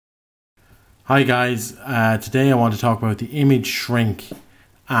Hi guys, today I want to talk about the image shrink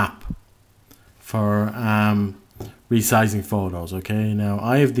app for resizing photos. Okay, now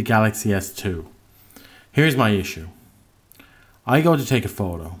I have the Galaxy S2. Here's my issue. I go to take a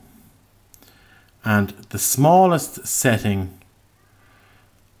photo and the smallest setting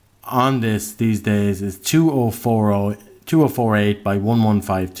on these days is 2048 by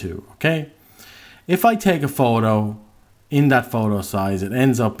 1152. Okay, if I take a photo in that photo size, it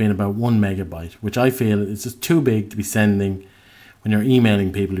ends up being about 1 megabyte, which I feel is just too big to be sending when you're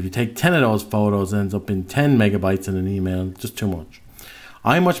emailing people. If you take 10 of those photos, it ends up in 10 megabytes in an email, just too much.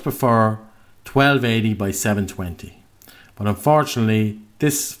 I much prefer 1280 by 720, but unfortunately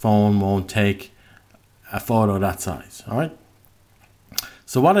this phone won't take a photo that size. All right,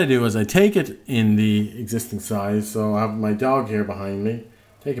 so what I do is I take it in the existing size. So I have my dog here behind me.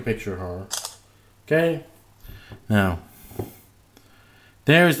 Take a picture of her. Okay, now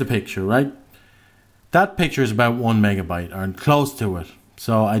there's the picture, right? That picture is about 1 megabyte or close to it.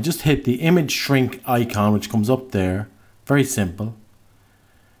 So I just hit the image shrink icon, which comes up there. Very simple.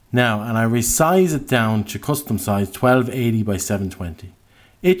 Now, and I resize it down to custom size 1280 by 720.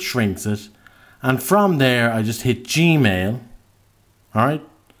 It shrinks it. And from there, I just hit Gmail. All right.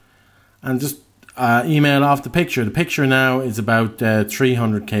 And just email off the picture. The picture now is about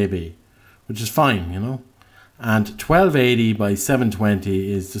 300 KB, which is fine, you know. And 1280 by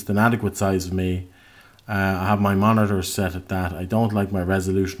 720 is just an adequate size for me. I have my monitor set at that. I don't like my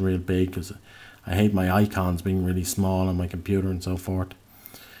resolution real big because I hate my icons being really small on my computer and so forth.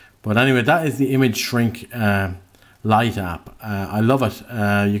 But anyway, that is the image shrink Lite app. I love it.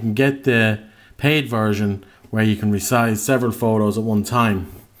 You can get the paid version where you can resize several photos at one time.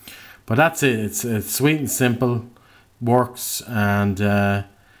 But that's it. It's sweet and simple, works, and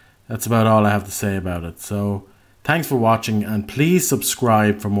that's about all I have to say about it. So thanks for watching, and please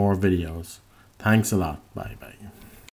subscribe for more videos. Thanks a lot. Bye bye.